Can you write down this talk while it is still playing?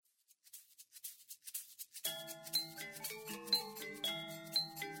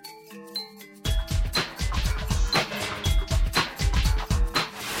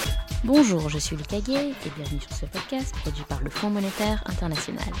Bonjour, je suis Lucas Gay et bienvenue sur ce podcast produit par le Fonds monétaire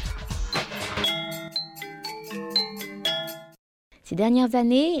international. Ces dernières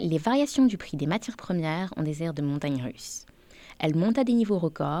années, les variations du prix des matières premières ont des airs de montagnes russes. Elles montent à des niveaux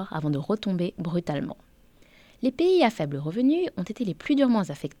records avant de retomber brutalement. Les pays à faible revenu ont été les plus durement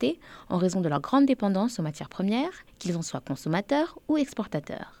affectés en raison de leur grande dépendance aux matières premières, qu'ils en soient consommateurs ou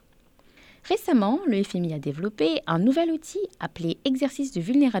exportateurs. Récemment, le FMI a développé un nouvel outil appelé exercice de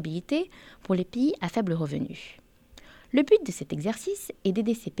vulnérabilité pour les pays à faible revenu. Le but de cet exercice est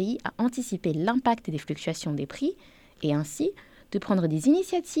d'aider ces pays à anticiper l'impact des fluctuations des prix et ainsi de prendre des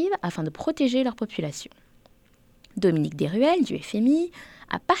initiatives afin de protéger leur population. Dominique Desruelles du FMI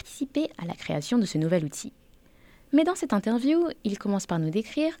a participé à la création de ce nouvel outil. Mais dans cette interview, il commence par nous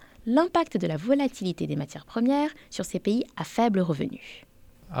décrire l'impact de la volatilité des matières premières sur ces pays à faible revenu.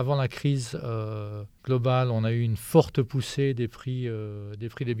 Avant la crise globale, on a eu une forte poussée des prix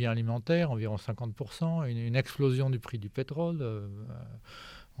des biens alimentaires, environ 50%, une explosion du prix du pétrole,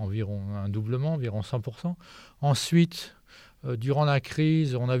 environ un doublement, environ 100%. Ensuite, durant la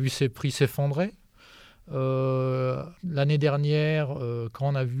crise, on a vu ces prix s'effondrer. L'année dernière, quand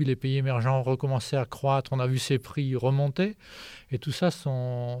on a vu les pays émergents recommencer à croître, on a vu ces prix remonter. Et tout ça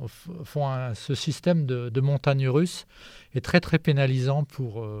ce système de montagnes russes est très très pénalisant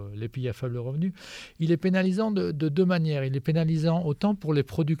pour les pays à faible revenu. Il est pénalisant de deux manières. Il est pénalisant autant pour les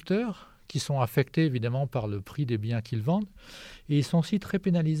producteurs, qui sont affectés évidemment par le prix des biens qu'ils vendent. Et ils sont aussi très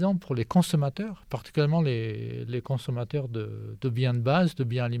pénalisants pour les consommateurs, particulièrement les consommateurs de biens de base, de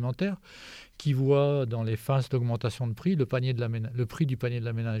biens alimentaires, qui voient dans les phases d'augmentation de prix le prix du panier de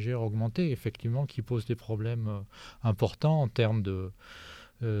la ménagère augmenter, effectivement, qui pose des problèmes importants en termes de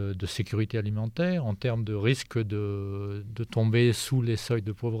sécurité alimentaire, en termes de risque de tomber sous les seuils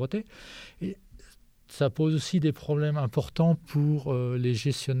de pauvreté. Et ça pose aussi des problèmes importants pour les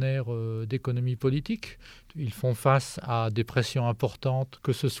gestionnaires d'économie politique. Ils font face à des pressions importantes,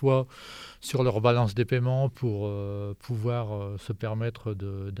 que ce soit sur leur balance des paiements pour pouvoir se permettre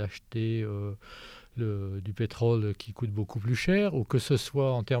d'acheter du pétrole qui coûte beaucoup plus cher, ou que ce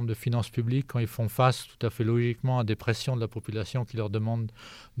soit en termes de finances publiques, quand ils font face tout à fait logiquement à des pressions de la population qui leur demandent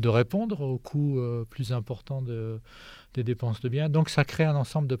de répondre aux coûts plus importants des dépenses de biens. Donc ça crée un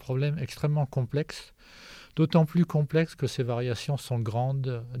ensemble de problèmes extrêmement complexes, d'autant plus complexes que ces variations sont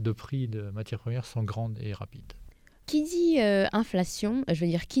grandes, de prix de matières premières sont grandes et rapides. Qui dit inflation,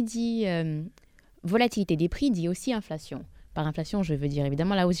 qui dit volatilité des prix dit aussi inflation. Par inflation, je veux dire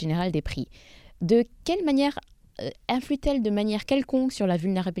évidemment la hausse générale des prix. De quelle manière influe-t-elle de manière quelconque sur la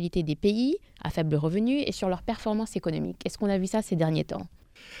vulnérabilité des pays à faible revenu et sur leur performance économique? Est-ce qu'on a vu ça ces derniers temps?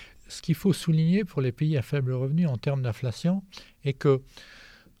 Ce qu'il faut souligner pour les pays à faible revenu en termes d'inflation est que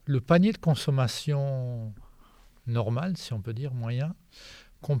le panier de consommation normal, si on peut dire moyen,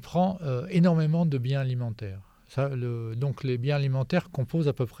 comprend énormément de biens alimentaires. Donc les biens alimentaires composent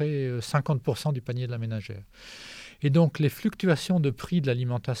à peu près 50% du panier de la ménagère. Et donc les fluctuations de prix de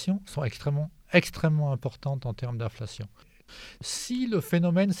l'alimentation sont extrêmement importantes en termes d'inflation. Si le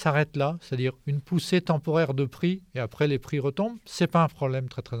phénomène s'arrête là, c'est-à-dire une poussée temporaire de prix et après les prix retombent, ce n'est pas un problème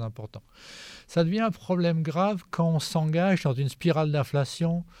très très important. Ça devient un problème grave quand on s'engage dans une spirale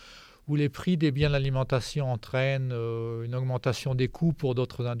d'inflation où les prix des biens d'alimentation entraînent une augmentation des coûts pour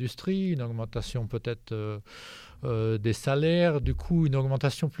d'autres industries, une augmentation peut-être des salaires, du coup une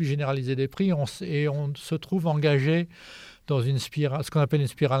augmentation plus généralisée des prix, et on se trouve engagé dans une spirale, ce qu'on appelle une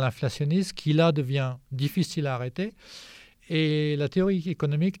spirale inflationniste, qui là devient difficile à arrêter. Et la théorie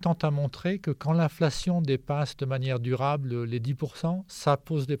économique tente à montrer que quand l'inflation dépasse de manière durable les 10%, ça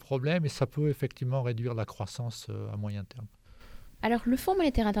pose des problèmes et ça peut effectivement réduire la croissance à moyen terme. Alors, le Fonds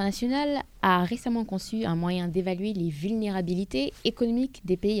monétaire international a récemment conçu un moyen d'évaluer les vulnérabilités économiques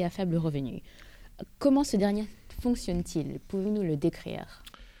des pays à faible revenu. Comment ce dernier fonctionne-t-il? Pouvez-vous nous le décrire?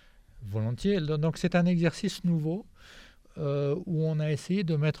 Volontiers. Donc, c'est un exercice nouveau où on a essayé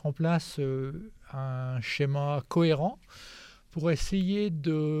de mettre en place un schéma cohérent pour essayer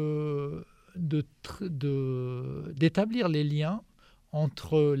d'établir les liens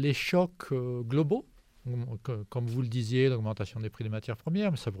entre les chocs globaux, comme vous le disiez, l'augmentation des prix des matières premières,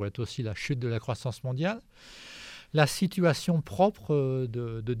 mais ça pourrait être aussi la chute de la croissance mondiale, la situation propre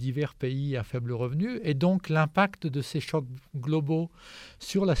de divers pays à faible revenu et donc l'impact de ces chocs globaux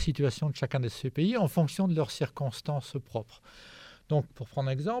sur la situation de chacun de ces pays en fonction de leurs circonstances propres. Donc, pour prendre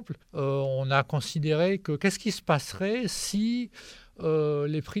un exemple, on a considéré que qu'est-ce qui se passerait si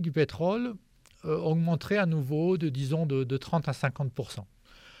les prix du pétrole augmenteraient à nouveau de 30 à 50%.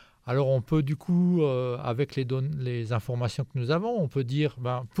 Alors on peut du coup, avec les informations que nous avons, on peut dire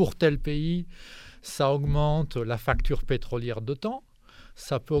pour tel pays, ça augmente la facture pétrolière d'autant.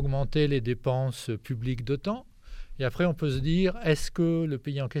 ça peut augmenter les dépenses publiques de temps. Et après, on peut se dire, est-ce que le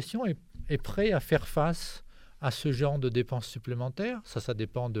pays en question est prêt à faire face à ce genre de dépenses supplémentaires? Ça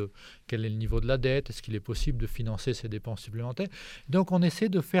dépend de quel est le niveau de la dette, est-ce qu'il est possible de financer ces dépenses supplémentaires. Donc, on essaie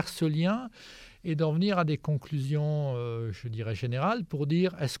de faire ce lien et d'en venir à des conclusions, je dirais, générales, pour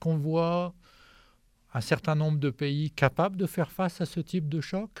dire, est-ce qu'on voit un certain nombre de pays capables de faire face à ce type de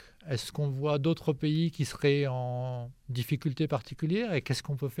choc? Est-ce qu'on voit d'autres pays qui seraient en difficulté particulière? Et qu'est-ce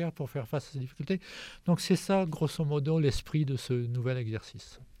qu'on peut faire pour faire face à ces difficultés? Donc c'est ça, grosso modo, l'esprit de ce nouvel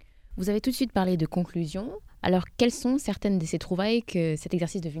exercice. Vous avez tout de suite parlé de conclusions. Alors, quelles sont certaines de ces trouvailles que cet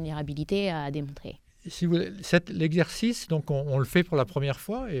exercice de vulnérabilité a démontré? Si vous voulez, l'exercice, donc on le fait pour la première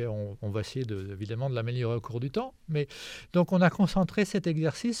fois et on va essayer évidemment de l'améliorer au cours du temps. Mais donc on a concentré cet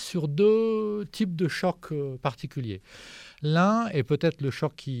exercice sur 2 types de chocs particuliers. L'un, et peut-être le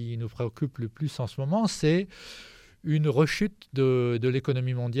choc qui nous préoccupe le plus en ce moment, c'est une rechute de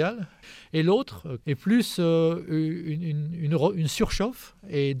l'économie mondiale. Et l'autre est plus une surchauffe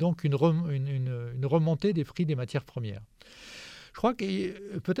et donc une remontée des prix des matières premières. Je crois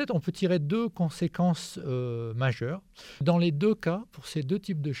que peut-être on peut tirer 2 conséquences majeures. Dans les 2 cas, pour ces 2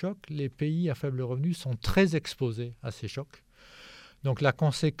 types de chocs, les pays à faible revenu sont très exposés à ces chocs. Donc la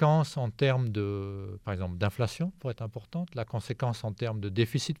conséquence en termes par exemple, d'inflation pourrait être importante, la conséquence en termes de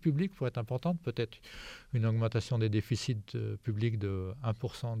déficit public pourrait être importante, peut-être une augmentation des déficits publics de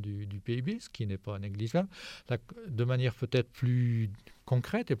 1% du PIB, ce qui n'est pas négligeable, de manière peut-être plus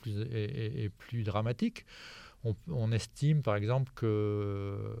concrète et plus dramatique. On estime par exemple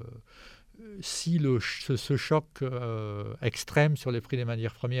que si ce choc extrême sur les prix des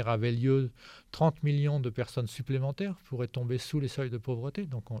matières premières avait lieu, 30 millions de personnes supplémentaires pourraient tomber sous les seuils de pauvreté.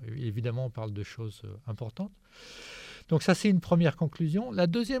 Donc évidemment, on parle de choses importantes. Donc ça, c'est une première conclusion. La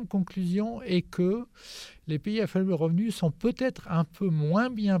deuxième conclusion est que les pays à faible revenu sont peut-être un peu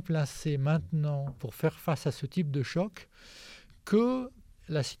moins bien placés maintenant pour faire face à ce type de choc que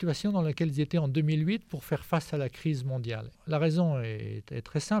la situation dans laquelle ils étaient en 2008 pour faire face à la crise mondiale. La raison est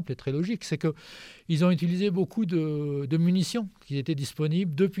très simple et très logique, c'est qu'ils ont utilisé beaucoup de munitions qui étaient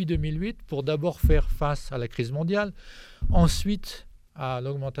disponibles depuis 2008 pour d'abord faire face à la crise mondiale, ensuite à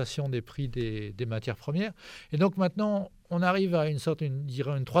l'augmentation des prix des matières premières. Et donc maintenant, on arrive à une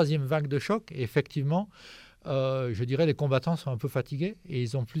 3e vague de choc. Et effectivement, je dirais les combattants sont un peu fatigués et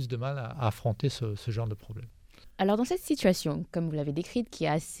ils ont plus de mal à affronter ce genre de problème. Alors dans cette situation, comme vous l'avez décrite, qui est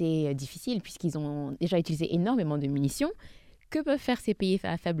assez difficile puisqu'ils ont déjà utilisé énormément de munitions, que peuvent faire ces pays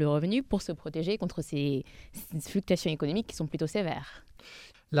à faible revenu pour se protéger contre ces fluctuations économiques qui sont plutôt sévères?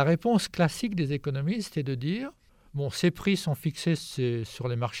 La réponse classique des économistes est de dire, ces prix sont fixés sur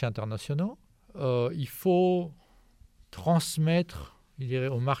les marchés internationaux, il faut transmettre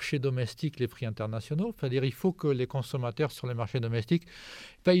au marché domestique les prix internationaux, c'est-à-dire il faut que les consommateurs sur les marchés domestiques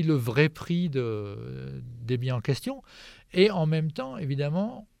payent le vrai prix des biens en question. Et en même temps,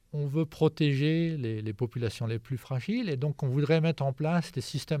 évidemment, on veut protéger les populations les plus fragiles et donc on voudrait mettre en place des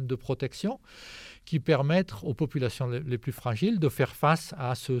systèmes de protection qui permettent aux populations les plus fragiles de faire face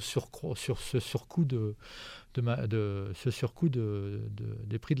à ce surcoût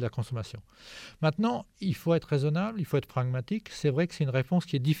des prix de la consommation. Maintenant, il faut être raisonnable, il faut être pragmatique. C'est vrai que c'est une réponse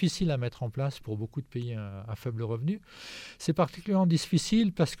qui est difficile à mettre en place pour beaucoup de pays à faible revenu. C'est particulièrement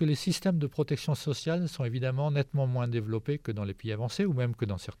difficile parce que les systèmes de protection sociale sont évidemment nettement moins développés que dans les pays avancés ou même que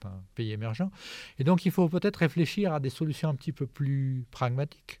dans certains pays émergents. Et donc, il faut peut-être réfléchir à des solutions un petit peu plus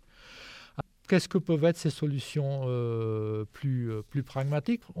pragmatiques. Qu'est-ce que peuvent être ces solutions plus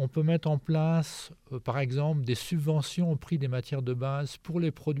pragmatiques? On peut mettre en place, par exemple, des subventions au prix des matières de base pour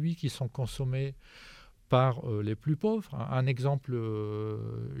les produits qui sont consommés par les plus pauvres. Un exemple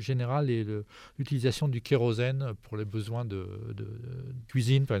général est l'utilisation du kérosène pour les besoins de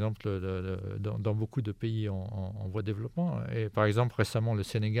cuisine, par exemple, dans beaucoup de pays en voie de développement. Et par exemple, récemment, le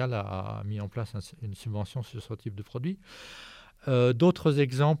Sénégal a mis en place une subvention sur ce type de produit. D'autres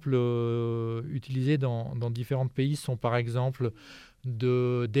exemples utilisés dans différents pays sont par exemple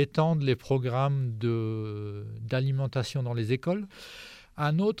d'étendre les programmes d'alimentation dans les écoles.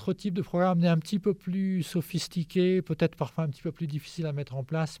 Un autre type de programme est un petit peu plus sophistiqué, peut-être parfois un petit peu plus difficile à mettre en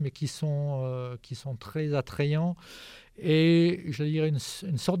place, mais qui sont très attrayants. Et je dirais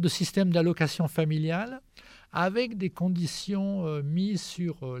une sorte de système d'allocation familiale avec des conditions mises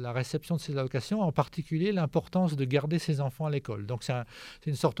sur la réception de ces allocations, en particulier l'importance de garder ses enfants à l'école. Donc c'est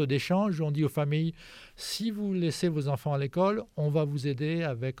une sorte d'échange où on dit aux familles, si vous laissez vos enfants à l'école, on va vous aider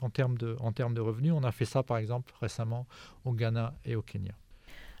en termes de revenus. On a fait ça par exemple récemment au Ghana et au Kenya.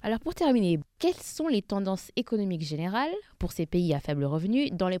 Alors pour terminer, quelles sont les tendances économiques générales pour ces pays à faible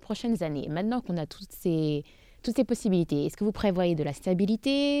revenu dans les prochaines années? Maintenant qu'on a toutes ces toutes ces possibilités, est-ce que vous prévoyez de la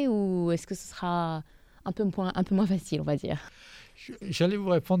stabilité ou est-ce que ce sera un peu moins facile, on va dire? J'allais vous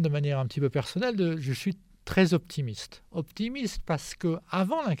répondre de manière un petit peu personnelle. Je suis très optimiste. Optimiste parce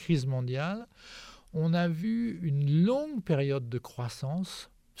qu'avant la crise mondiale, on a vu une longue période de croissance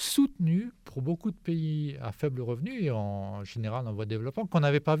soutenue pour beaucoup de pays à faible revenu et en général en voie de développement qu'on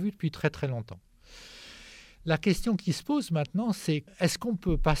n'avait pas vu depuis très très longtemps. La question qui se pose maintenant, c'est est-ce qu'on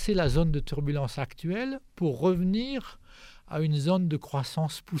peut passer la zone de turbulence actuelle pour revenir à une zone de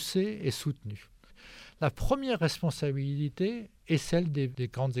croissance poussée et soutenue? La première responsabilité est celle des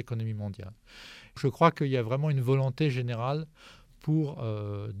grandes économies mondiales. Je crois qu'il y a vraiment une volonté générale pour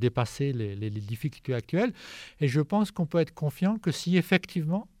dépasser les difficultés actuelles. Et je pense qu'on peut être confiant que si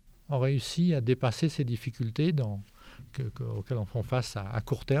effectivement on réussit à dépasser ces difficultés auxquelles on fait face à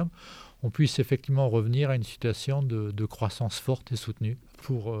court terme, on puisse effectivement revenir à une situation de croissance forte et soutenue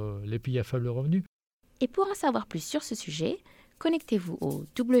pour les pays à faible revenu. Et pour en savoir plus sur ce sujet, connectez-vous au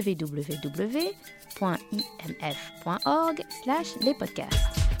www.imf.org/les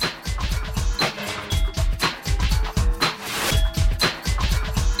podcasts.